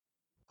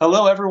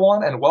Hello,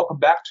 everyone, and welcome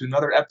back to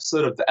another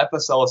episode of the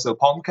FSLSO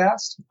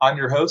Palmcast. I'm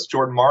your host,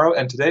 Jordan Morrow,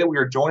 and today we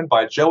are joined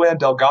by Joanne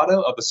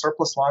Delgado of the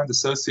Surplus Lines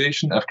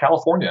Association of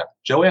California.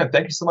 Joanne,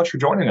 thank you so much for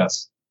joining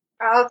us.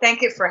 Oh,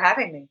 thank you for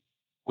having me.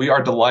 We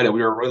are delighted.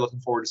 We are really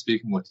looking forward to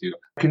speaking with you.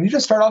 Can you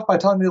just start off by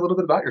telling me a little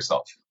bit about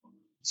yourself?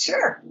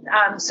 Sure.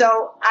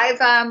 So I've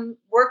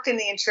worked in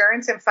the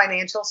insurance and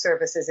financial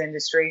services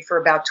industry for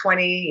about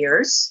 20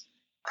 years.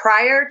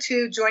 Prior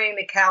to joining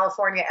the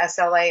California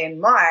SLA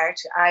in March,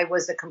 I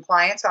was the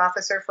compliance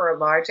officer for a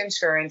large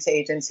insurance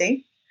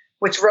agency,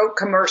 which wrote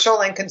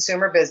commercial and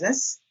consumer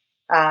business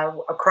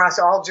across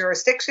all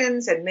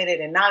jurisdictions,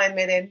 admitted and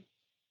non-admitted.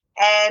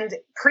 And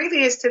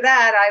previous to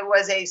that, I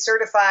was a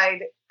certified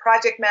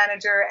project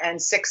manager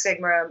and Six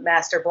Sigma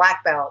Master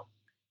Black Belt.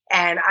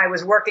 And I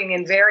was working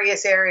in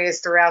various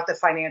areas throughout the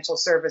financial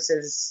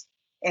services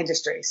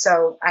industry.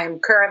 So I'm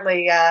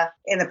currently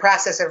in the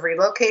process of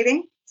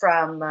relocating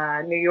from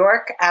New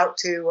York out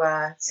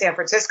to San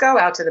Francisco,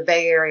 out to the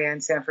Bay Area in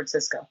San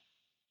Francisco.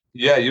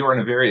 Yeah, you are in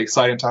a very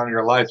exciting time in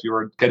your life. You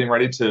are getting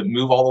ready to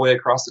move all the way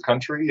across the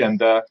country and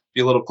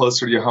be a little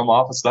closer to your home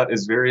office. That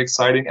is very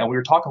exciting. And we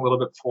were talking a little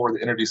bit before the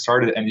interview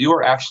started, and you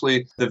are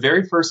actually the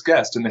very first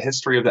guest in the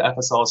history of the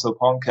FSLSO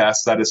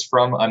Palmcast that is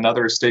from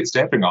another state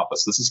stamping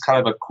office. This is kind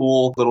of a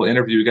cool little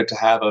interview we get to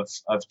have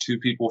of two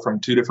people from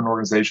two different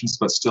organizations,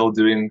 but still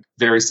doing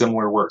very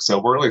similar work.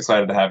 So we're really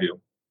excited to have you.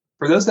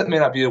 For those that may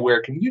not be aware,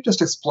 can you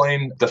just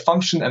explain the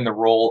function and the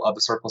role of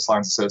the Surplus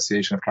Lines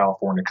Association of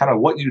California, kind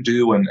of what you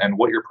do and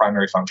what your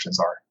primary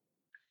functions are?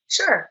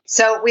 Sure.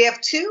 So we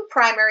have two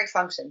primary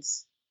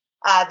functions.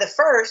 The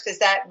first is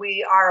that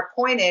we are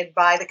appointed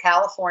by the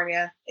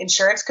California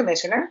Insurance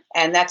Commissioner,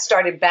 and that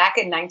started back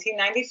in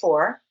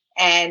 1994.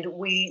 And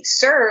we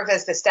serve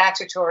as the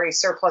statutory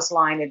surplus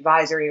line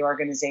advisory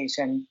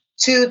organization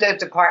to the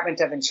Department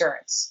of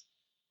Insurance.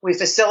 We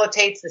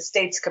facilitate the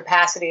state's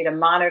capacity to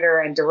monitor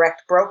and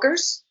direct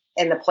brokers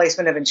in the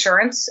placement of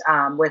insurance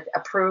with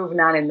approved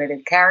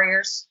non-admitted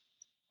carriers.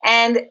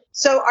 And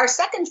so our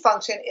second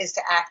function is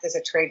to act as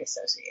a trade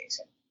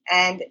association.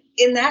 And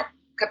in that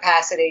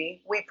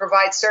capacity, we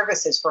provide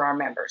services for our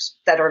members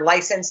that are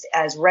licensed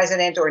as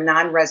resident or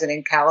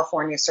non-resident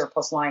California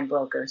surplus line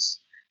brokers,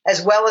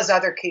 as well as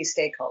other key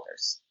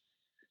stakeholders.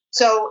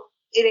 So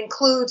it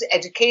includes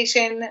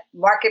education,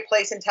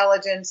 marketplace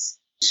intelligence,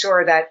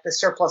 ensure that the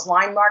surplus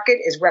line market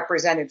is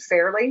represented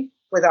fairly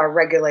with our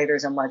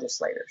regulators and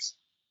legislators.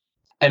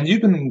 And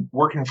you've been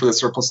working for the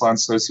Surplus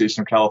Lines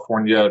Association of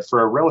California for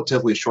a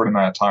relatively short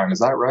amount of time. Is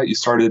that right? You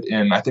started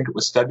in, I think it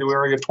was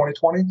February of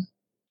 2020?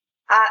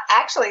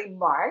 Actually,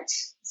 March.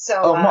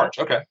 March.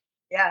 Okay.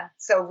 Yeah.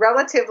 So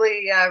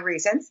relatively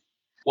recent.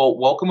 Well,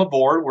 welcome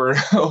aboard. We're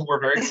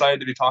very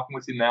excited to be talking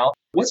with you now.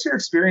 What's your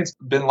experience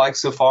been like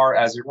so far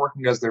as you're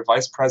working as their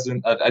Vice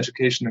President of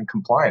Education and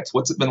Compliance?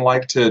 What's it been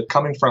like to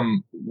coming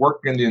from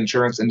working in the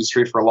insurance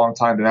industry for a long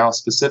time to now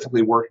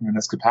specifically working in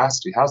this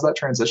capacity? How's that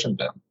transition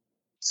been?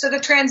 So the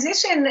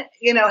transition,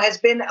 has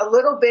been a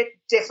little bit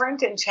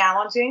different and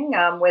challenging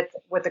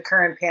with the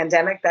current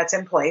pandemic that's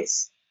in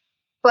place.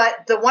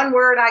 But the one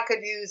word I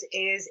could use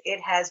is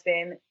it has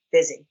been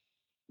busy.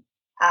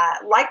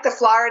 Like the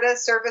Florida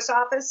Service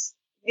Office,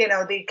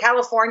 the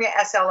California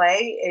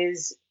SLA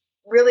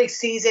really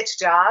sees its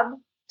job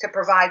to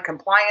provide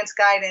compliance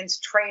guidance,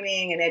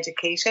 training, and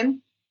education,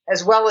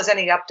 as well as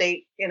any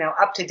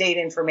up-to-date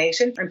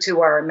information to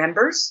our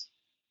members.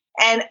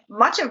 And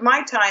much of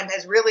my time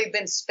has really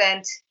been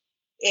spent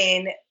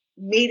in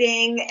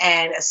meeting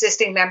and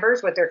assisting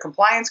members with their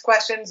compliance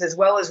questions, as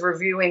well as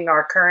reviewing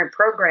our current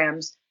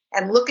programs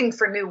and looking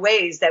for new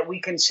ways that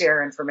we can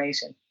share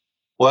information.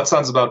 Well, that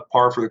sounds about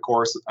par for the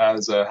course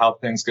as how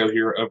things go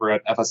here over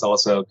at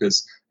FSLSO,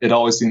 because it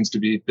always seems to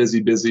be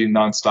busy,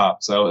 nonstop.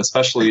 So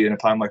especially in a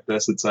time like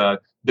this, it's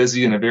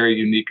busy in a very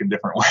unique and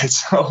different way.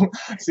 So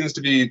it seems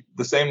to be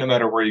the same no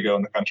matter where you go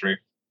in the country.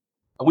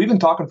 We've been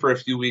talking for a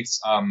few weeks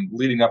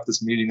leading up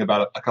this meeting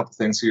about a couple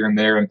things here and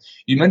there. And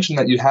you mentioned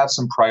that you have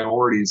some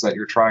priorities that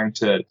you're trying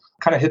to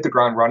kind of hit the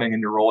ground running in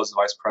your role as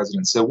vice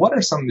president. So what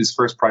are some of these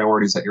first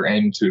priorities that you're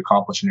aiming to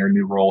accomplish in your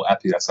new role at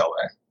the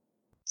SLA?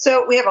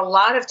 So we have a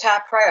lot of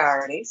top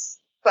priorities,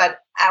 but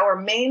our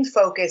main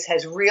focus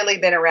has really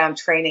been around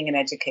training and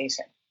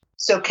education.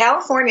 So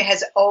California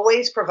has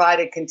always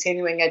provided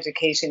continuing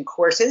education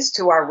courses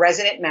to our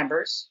resident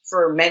members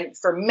for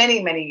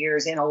many, many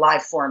years in a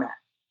live format.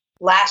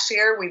 Last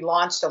year, we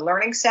launched a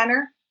learning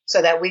center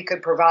so that we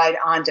could provide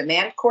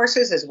on-demand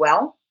courses as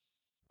well.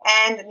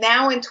 And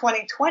now in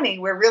 2020,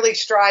 we're really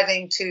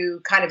striving to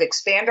kind of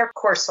expand our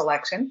course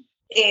selection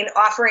in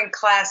offering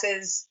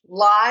classes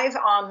live,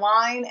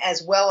 online,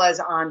 as well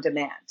as on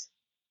demand.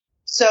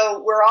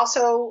 So we're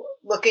also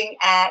looking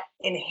at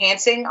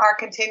enhancing our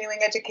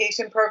continuing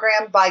education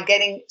program by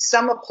getting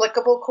some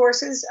applicable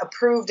courses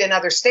approved in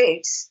other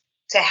states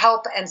to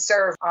help and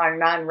serve our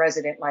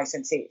non-resident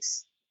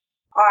licensees.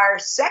 Our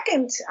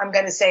second,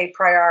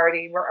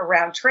 priority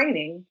around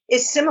training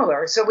is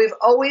similar. So we've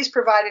always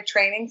provided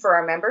training for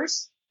our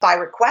members by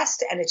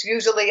request, and it's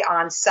usually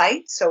on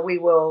site. So we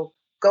will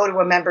go to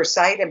a member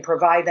site and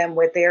provide them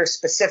with their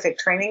specific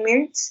training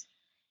needs.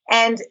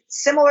 And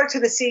similar to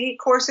the CE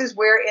courses,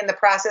 we're in the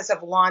process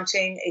of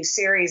launching a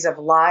series of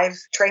live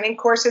training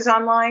courses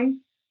online,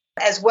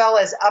 as well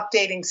as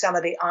updating some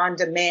of the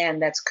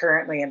on-demand that's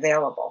currently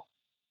available.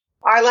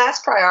 Our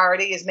last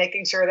priority is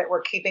making sure that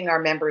we're keeping our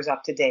members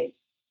up to date.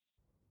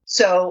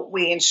 So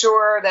we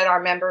ensure that our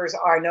members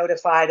are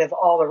notified of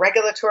all the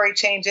regulatory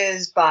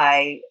changes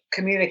by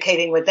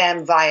communicating with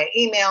them via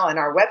email and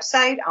our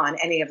website on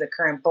any of the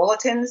current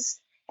bulletins.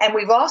 And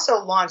we've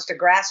also launched a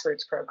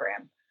grassroots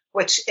program,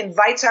 which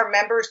invites our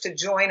members to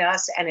join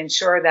us and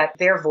ensure that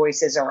their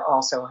voices are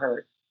also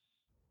heard.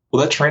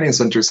 Well, that training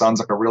center sounds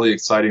like a really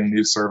exciting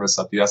new service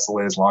that the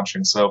SLA is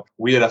launching. So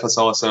we at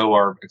FSLSO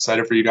are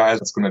excited for you guys.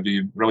 It's going to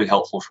be really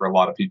helpful for a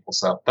lot of people.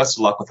 So best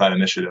of luck with that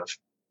initiative.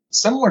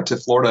 Similar to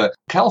Florida,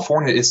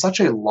 California is such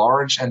a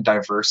large and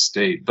diverse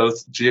state,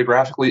 both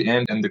geographically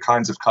and in the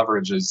kinds of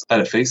coverages that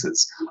it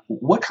faces.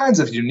 What kinds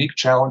of unique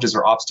challenges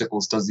or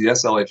obstacles does the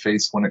SLA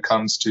face when it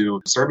comes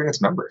to serving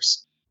its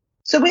members?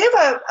 So we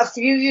have a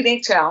few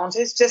unique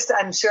challenges, just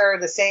I'm sure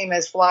the same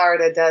as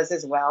Florida does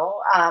as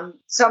well.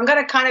 So I'm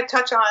going to kind of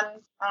touch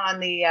on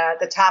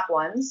the top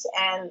ones.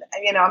 And,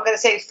 I'm going to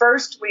say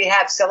first we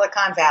have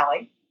Silicon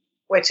Valley,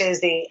 which is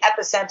the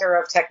epicenter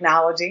of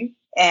technology.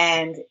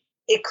 And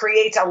it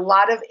creates a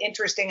lot of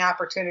interesting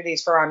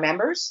opportunities for our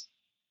members.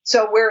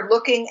 So we're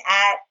looking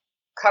at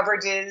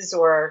coverages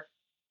or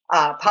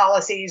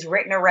policies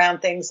written around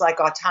things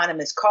like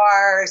autonomous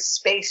cars,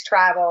 space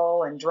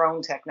travel, and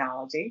drone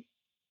technology.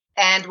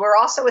 And we're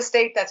also a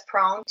state that's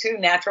prone to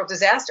natural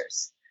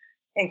disasters.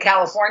 In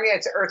California,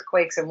 it's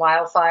earthquakes and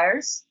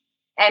wildfires.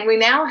 And we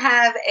now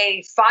have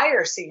a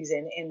fire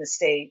season in the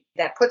state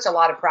that puts a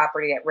lot of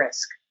property at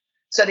risk.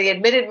 So the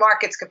admitted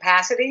market's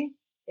capacity,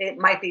 it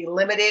might be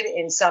limited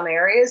in some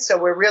areas. So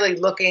we're really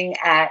looking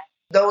at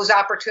those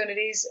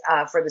opportunities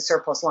for the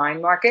surplus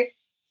line market.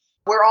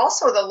 We're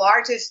also the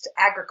largest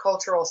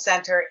agricultural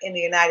center in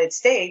the United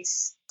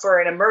States for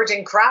an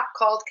emerging crop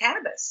called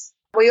cannabis.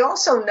 We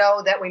also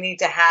know that we need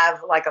to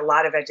have a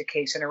lot of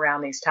education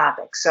around these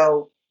topics.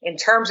 So in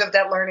terms of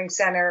that learning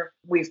center,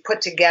 we've put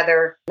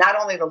together not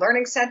only the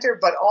learning center,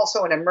 but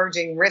also an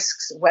emerging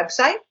risks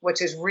website, which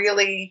is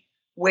really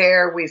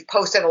where we've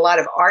posted a lot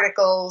of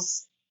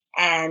articles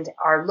and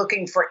are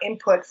looking for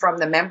input from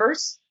the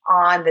members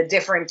on the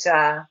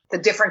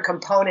different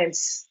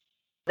components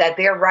that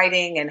they're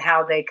writing and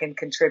how they can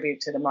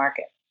contribute to the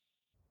market.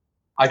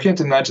 I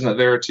can't imagine that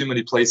there are too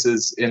many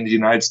places in the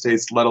United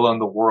States, let alone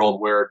the world,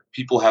 where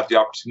people have the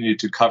opportunity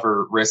to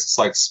cover risks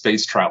like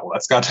space travel.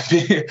 That's got to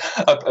be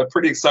a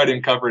pretty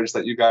exciting coverage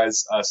that you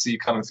guys see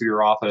coming through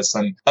your office.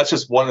 And that's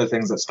just one of the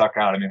things that stuck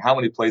out. I mean, how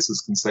many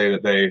places can say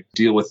that they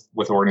deal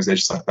with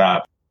organizations like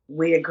that?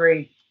 We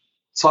agree.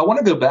 So I want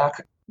to go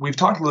back. We've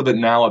talked a little bit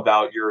now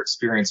about your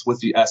experience with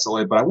the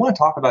SLA, but I want to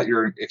talk about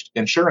your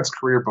insurance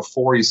career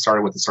before you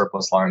started with the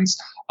Surplus Lines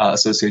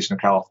Association of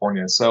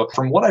California. So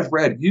from what I've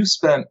read, you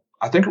spent,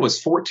 I think it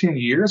was 14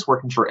 years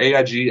working for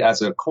AIG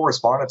as a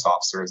correspondence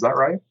officer. Is that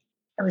right?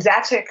 I was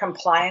actually a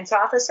compliance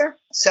officer.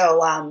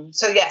 So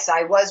yes,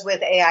 I was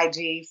with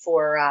AIG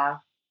for a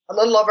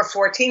little over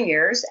 14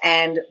 years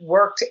and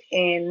worked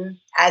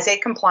as a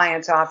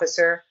compliance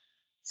officer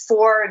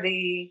for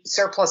the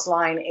Surplus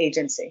Line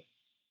Agency.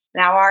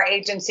 Now, our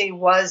agency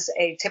was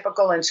a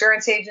typical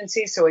insurance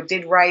agency, so it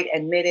did write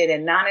admitted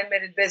and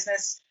non-admitted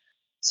business.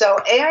 So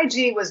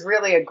AIG was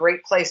really a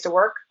great place to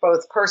work,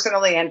 both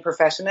personally and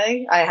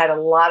professionally. I had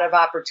a lot of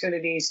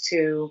opportunities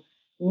to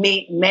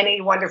meet many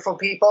wonderful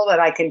people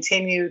that I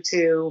continue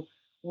to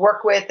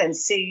work with and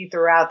see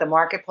throughout the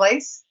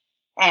marketplace,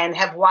 and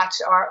have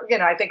watched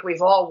I think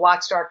we've all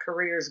watched our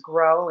careers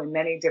grow in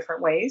many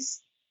different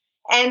ways.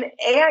 And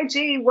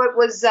AIG, what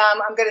was,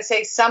 I'm going to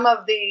say some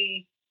of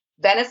the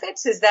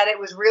benefits is that it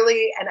was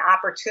really an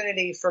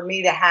opportunity for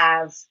me to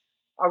have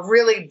a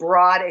really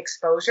broad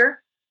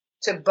exposure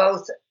to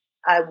both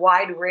a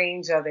wide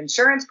range of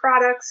insurance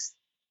products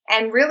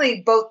and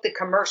really both the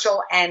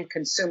commercial and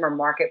consumer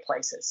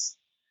marketplaces.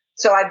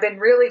 So I've been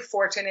really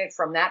fortunate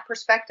from that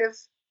perspective.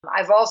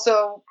 I've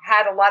also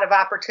had a lot of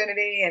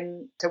opportunity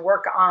to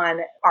work on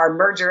our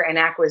merger and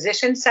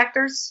acquisition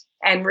sectors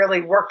and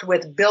really worked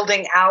with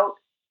building out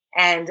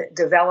and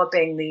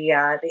developing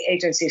the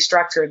agency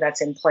structure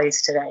that's in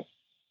place today.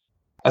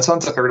 That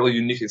sounds like a really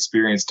unique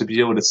experience to be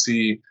able to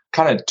see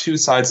kind of two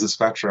sides of the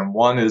spectrum.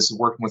 One is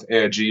working with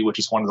AIG, which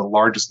is one of the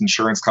largest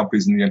insurance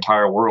companies in the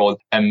entire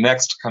world, and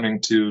next coming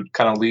to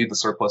kind of lead the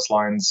Surplus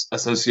Lines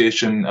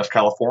Association of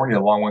California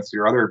along with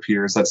your other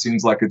peers. That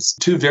seems like it's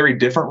two very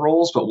different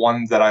roles, but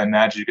one that I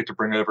imagine you get to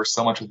bring over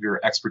so much of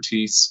your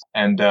expertise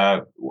and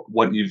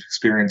what you've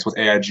experienced with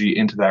AIG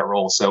into that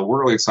role. So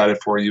we're really excited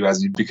for you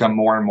as you become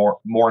more and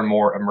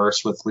more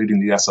immersed with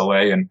leading the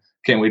SLA, and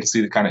can't wait to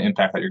see the kind of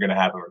impact that you're going to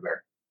have over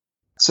there.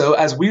 So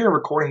as we are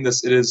recording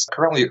this, it is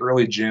currently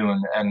early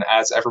June, and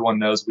as everyone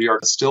knows, we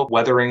are still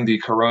weathering the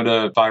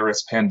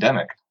coronavirus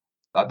pandemic.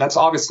 That's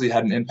obviously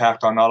had an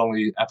impact on not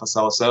only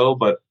FSLSO,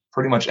 but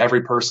pretty much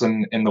every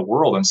person in the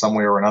world in some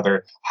way or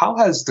another. How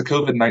has the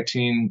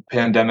COVID-19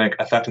 pandemic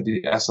affected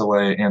the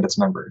SLA and its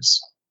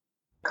members?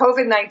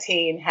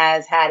 COVID-19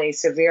 has had a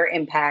severe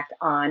impact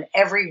on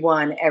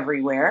everyone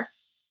everywhere.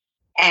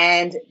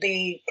 And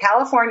the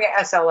California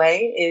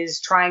SLA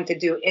is trying to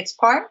do its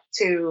part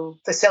to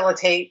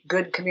facilitate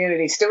good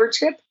community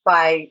stewardship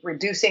by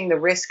reducing the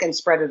risk and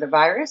spread of the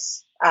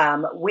virus.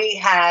 We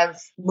have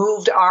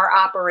moved our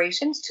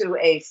operations to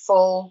a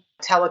full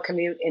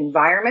telecommute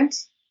environment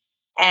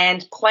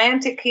and plan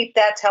to keep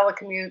that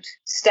telecommute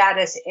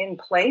status in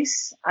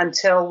place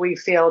until we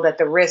feel that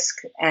the risk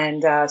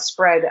and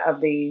spread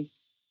of the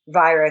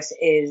virus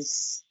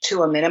is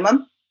to a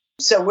minimum.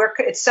 So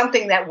it's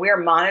something that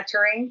we're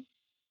monitoring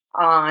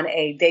on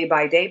a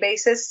day-by-day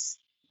basis.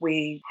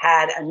 We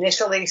had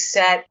initially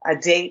set a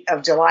date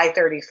of July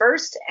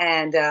 31st,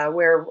 and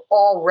we're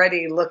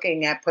already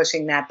looking at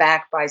pushing that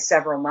back by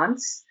several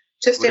months,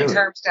 just in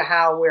terms of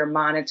how we're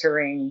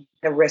monitoring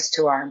the risk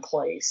to our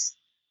employees.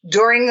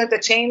 During the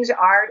change,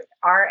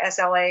 our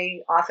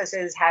SLA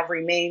offices have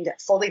remained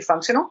fully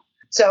functional.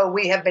 So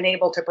we have been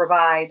able to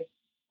provide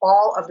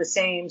all of the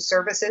same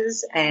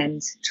services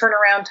and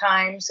turnaround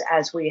times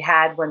as we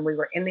had when we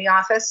were in the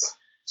office.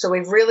 So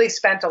we've really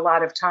spent a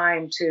lot of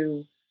time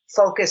to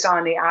focus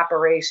on the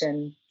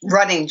operation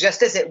running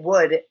just as it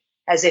would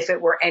as if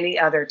it were any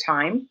other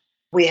time.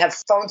 We have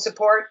phone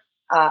support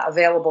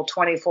available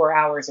 24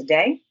 hours a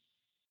day.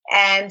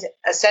 And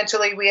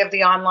essentially, we have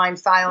the online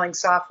filing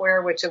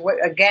software, which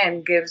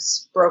again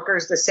gives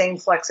brokers the same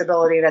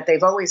flexibility that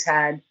they've always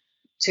had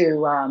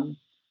to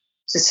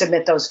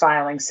submit those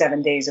filings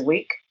 7 days a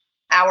week.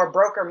 Our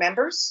broker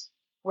members,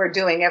 we're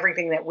doing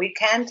everything that we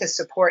can to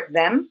support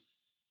them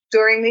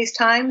during these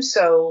times.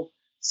 So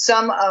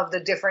some of the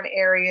different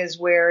areas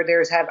where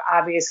have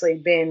obviously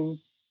been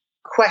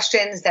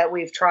questions that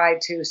we've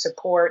tried to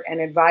support and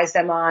advise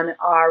them on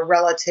are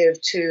relative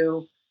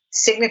to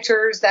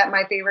signatures that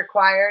might be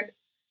required.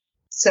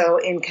 So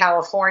in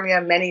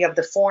California, many of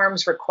the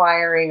forms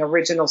requiring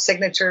original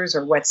signatures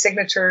or wet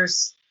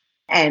signatures,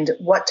 and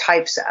what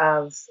types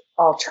of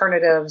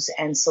alternatives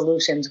and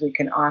solutions we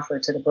can offer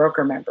to the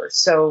broker members.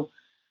 So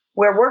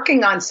we're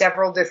working on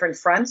several different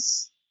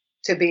fronts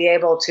to be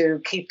able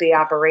to keep the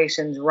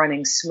operations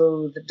running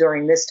smooth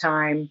during this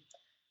time,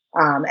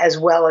 as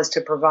well as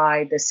to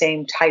provide the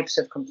same types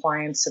of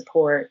compliance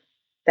support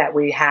that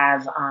we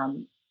have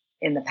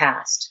in the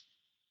past.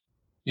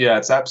 Yeah,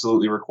 it's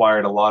absolutely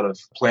required a lot of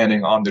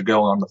planning on the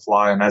go, on the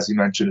fly. And as you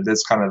mentioned, it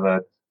is kind of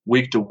a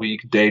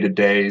week-to-week,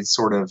 day-to-day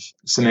sort of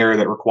scenario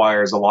that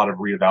requires a lot of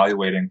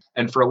reevaluating.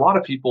 And for a lot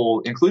of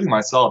people, including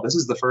myself, this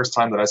is the first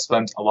time that I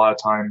spent a lot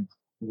of time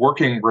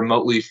working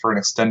remotely for an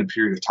extended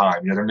period of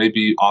time. There may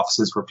be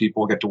offices where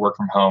people get to work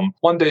from home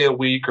 1 day a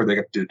week, or they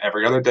get to do it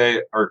every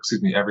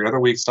other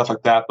week, stuff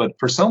like that. But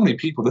for so many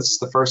people, this is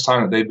the first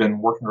time that they've been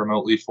working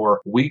remotely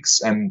for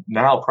weeks and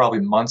now probably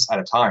months at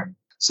a time.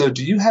 So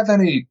do you have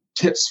any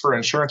tips for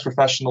insurance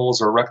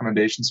professionals or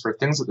recommendations for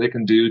things that they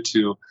can do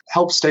to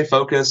help stay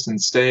focused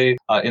and stay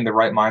in the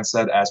right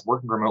mindset as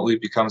working remotely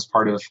becomes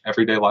part of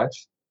everyday life?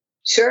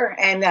 Sure.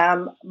 And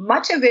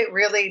much of it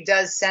really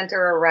does center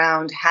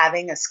around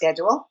having a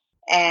schedule.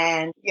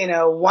 And,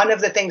 one of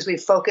the things we've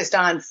focused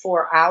on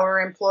for our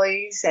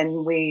employees,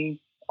 and we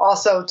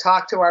also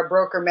talk to our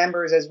broker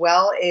members as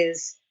well,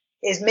 is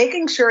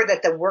making sure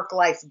that the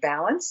work-life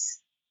balance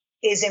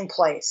is in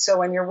place. So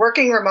when you're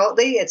working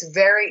remotely, it's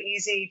very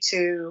easy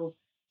to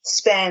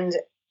spend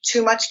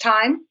too much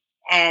time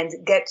and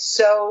get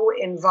so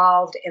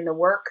involved in the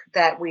work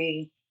that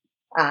we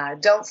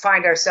don't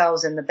find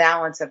ourselves in the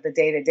balance of the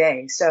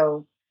day-to-day.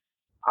 So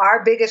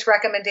our biggest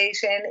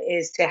recommendation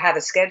is to have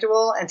a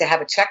schedule and to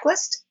have a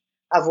checklist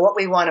of what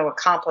we want to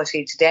accomplish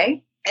each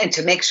day, and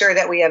to make sure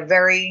that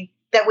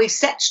we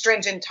set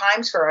stringent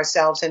times for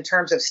ourselves in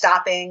terms of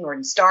stopping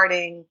or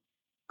starting,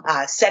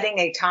 setting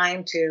a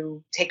time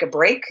to take a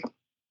break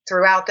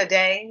throughout the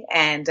day,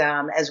 and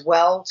as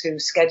well to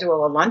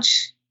schedule a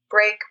lunch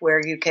break where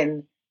you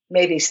can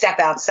maybe step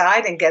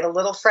outside and get a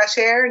little fresh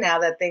air now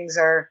that things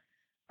are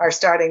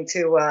starting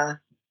to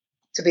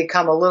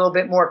become a little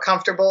bit more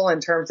comfortable in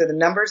terms of the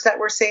numbers that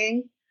we're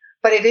seeing.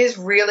 But it is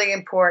really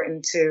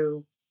important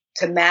to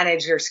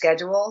manage your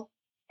schedule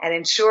and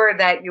ensure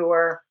that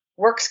your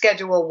work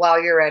schedule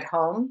while you're at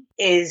home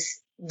is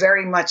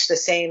very much the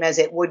same as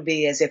it would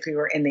be as if you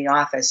were in the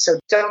office. So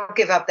don't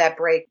give up that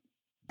break.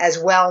 As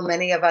well,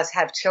 many of us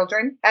have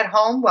children at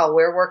home while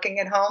we're working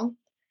at home.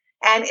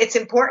 And it's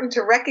important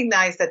to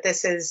recognize that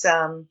this is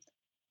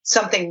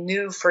something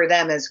new for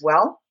them as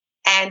well.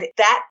 And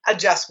that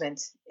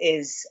adjustment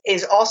is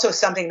also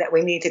something that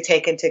we need to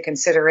take into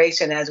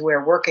consideration as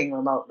we're working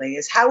remotely,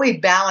 is how we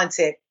balance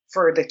it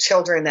for the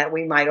children that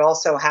we might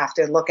also have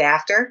to look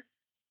after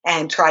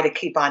and try to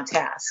keep on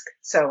task.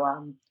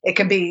 So it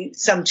can be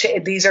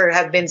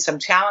have been some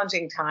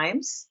challenging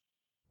times,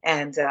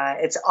 and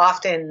it's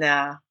often,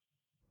 I'm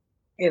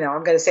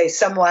going to say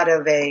somewhat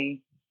of a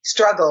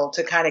struggle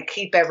to kind of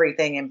keep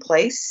everything in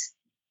place.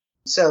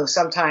 So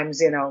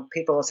sometimes,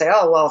 people will say,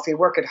 oh, well, if you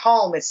work at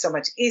home, it's so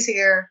much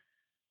easier.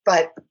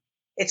 But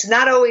it's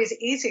not always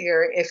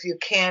easier if you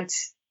can't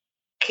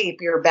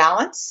keep your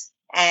balance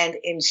and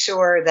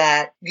ensure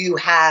that you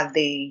have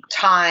the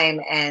time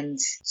and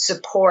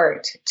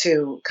support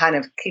to kind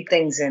of keep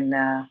things in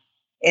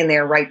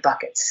their right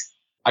buckets.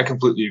 I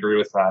completely agree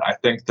with that. I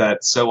think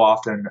that so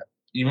often,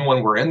 even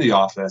when we're in the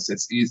office,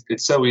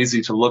 it's so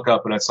easy to look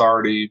up and it's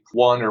already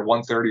 1 or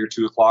 1:30 or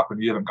 2 o'clock when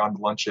you haven't gone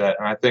to lunch yet.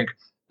 And I think,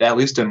 at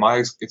least in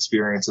my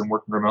experience in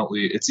working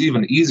remotely, it's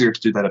even easier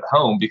to do that at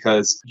home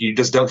because you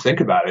just don't think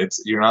about it.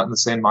 You're not in the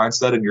same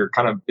mindset, and you're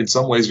kind of, in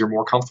some ways, you're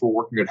more comfortable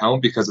working at home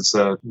because it's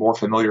a more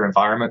familiar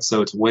environment.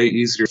 So it's way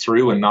easier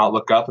through and not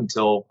look up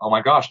until, oh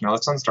my gosh, now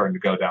the sun's starting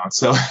to go down.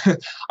 So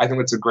I think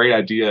it's a great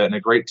idea and a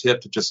great tip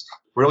to just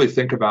really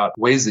think about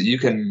ways that you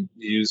can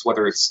use,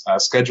 whether it's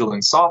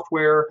scheduling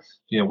software.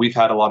 We've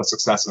had a lot of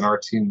success in our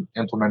team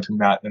implementing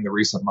that in the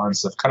recent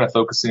months of kind of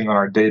focusing on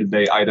our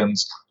day-to-day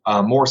items,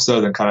 more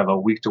so than kind of a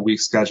week-to-week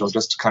schedule,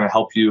 just to kind of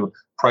help you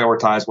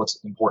prioritize what's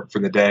important for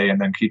the day and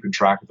then keeping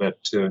track of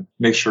it to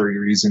make sure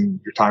you're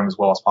using your time as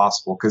well as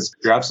possible. Because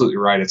you're absolutely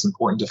right. It's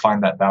important to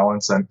find that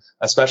balance. And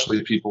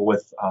especially people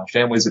with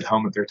families at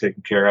home that they're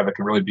taking care of, it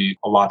can really be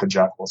a lot to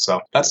juggle.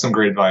 So that's some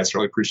great advice.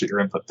 Really appreciate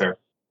your input there.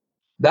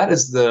 That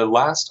is the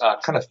last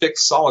kind of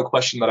fixed, solid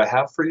question that I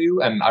have for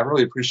you. And I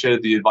really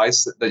appreciated the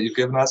advice that you've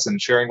given us and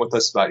sharing with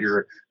us about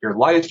your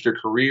life, your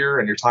career,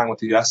 and your time with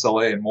the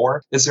SLA and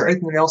more. Is there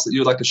anything else that you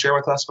would like to share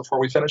with us before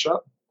we finish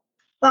up?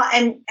 Well,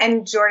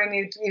 and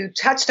Jordan, you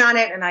touched on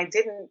it, and I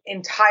didn't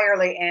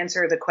entirely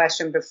answer the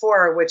question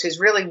before, which is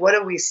really, what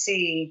do we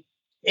see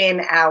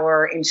in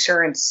our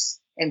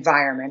insurance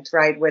environment,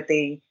 right? With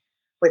the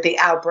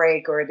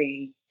outbreak or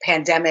the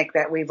pandemic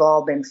that we've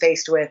all been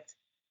faced with.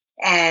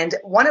 And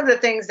one of the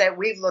things that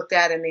we've looked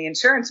at in the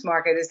insurance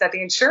market is that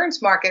the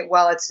insurance market,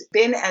 while it's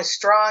been as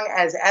strong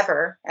as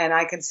ever, and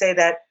I can say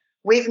that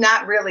we've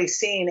not really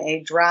seen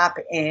a drop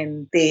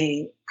in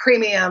the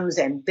premiums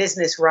and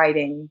business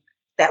writing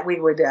that we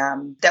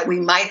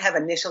might have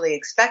initially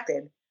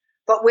expected.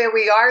 But where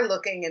we are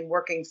looking and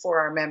working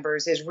for our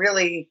members is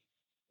really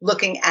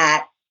looking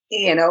at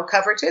E&O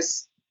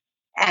coverages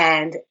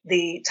and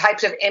the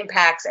types of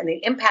impacts and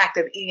the impact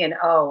of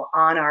E&O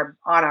on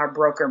our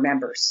broker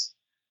members.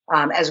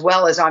 As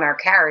well as on our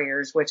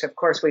carriers, which of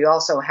course we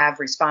also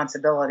have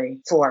responsibility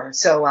for.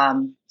 So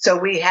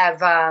we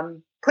have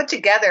put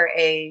together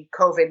a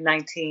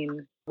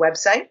COVID-19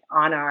 website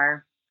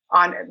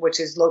which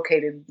is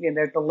located,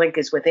 the link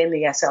is within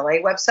the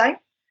SLA website.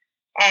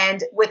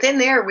 And within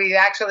there, we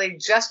actually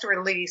just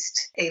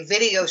released a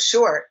video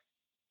short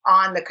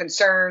on the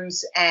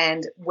concerns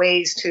and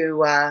ways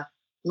to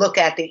look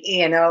at the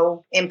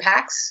E&O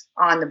impacts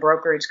on the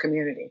brokerage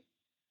community.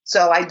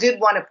 So I did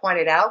want to point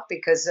it out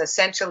because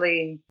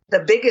essentially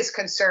the biggest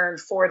concern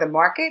for the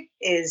market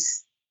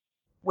is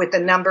with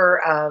the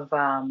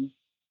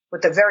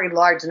very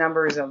large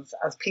numbers of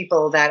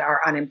people that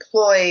are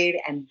unemployed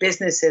and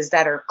businesses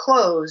that are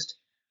closed.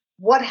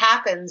 What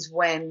happens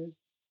when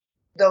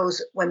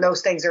those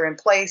things are in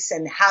place,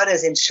 and how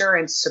does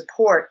insurance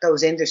support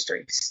those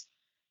industries?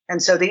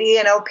 And so the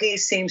E&O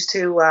piece seems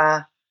to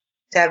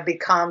have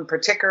become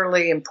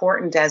particularly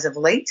important as of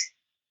late.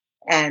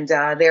 And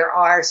there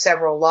are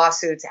several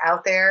lawsuits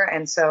out there.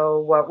 And so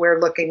what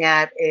we're looking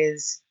at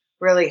is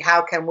really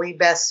how can we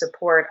best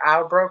support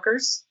our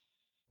brokers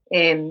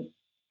in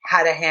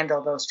how to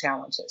handle those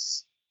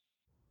challenges.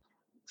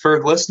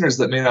 For listeners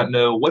that may not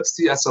know, what's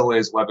the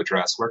SLA's web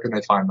address? Where can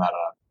they find that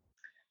at?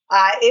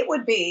 It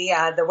would be,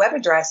 the web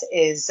address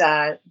is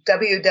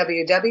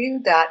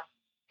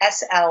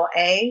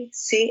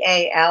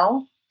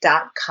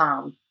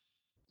www.slacal.com.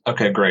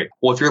 Okay, great.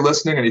 Well, if you're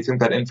listening and you think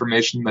that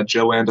information that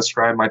Joanne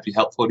described might be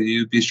helpful to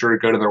you, be sure to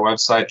go to their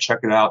website, check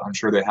it out. I'm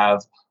sure they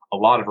have a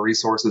lot of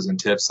resources and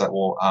tips that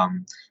will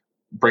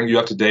bring you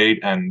up to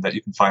date and that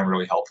you can find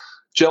really helpful.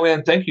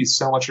 Joanne, thank you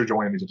so much for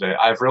joining me today.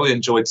 I've really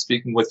enjoyed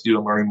speaking with you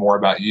and learning more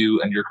about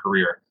you and your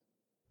career.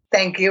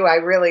 Thank you. I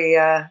really,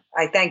 I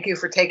thank you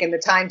for taking the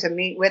time to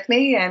meet with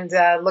me, and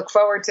look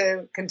forward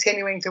to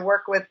continuing to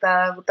work with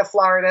the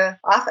Florida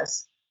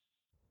office.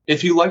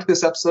 If you liked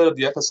this episode of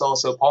the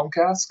FSLSO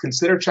Palmcast,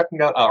 consider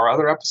checking out our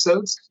other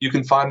episodes. You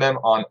can find them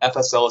on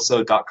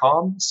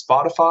FSLSO.com,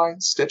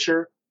 Spotify,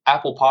 Stitcher,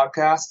 Apple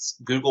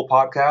Podcasts, Google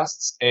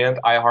Podcasts, and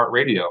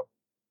iHeartRadio.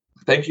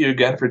 Thank you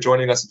again for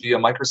joining us via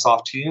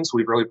Microsoft Teams.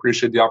 We really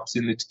appreciate the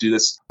opportunity to do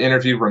this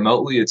interview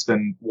remotely. It's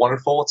been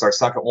wonderful. It's our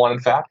second one, in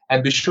fact.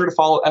 And be sure to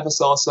follow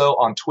FSLSO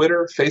on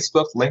Twitter,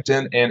 Facebook,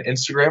 LinkedIn, and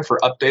Instagram for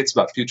updates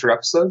about future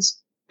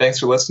episodes. Thanks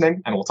for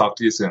listening, and we'll talk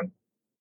to you soon.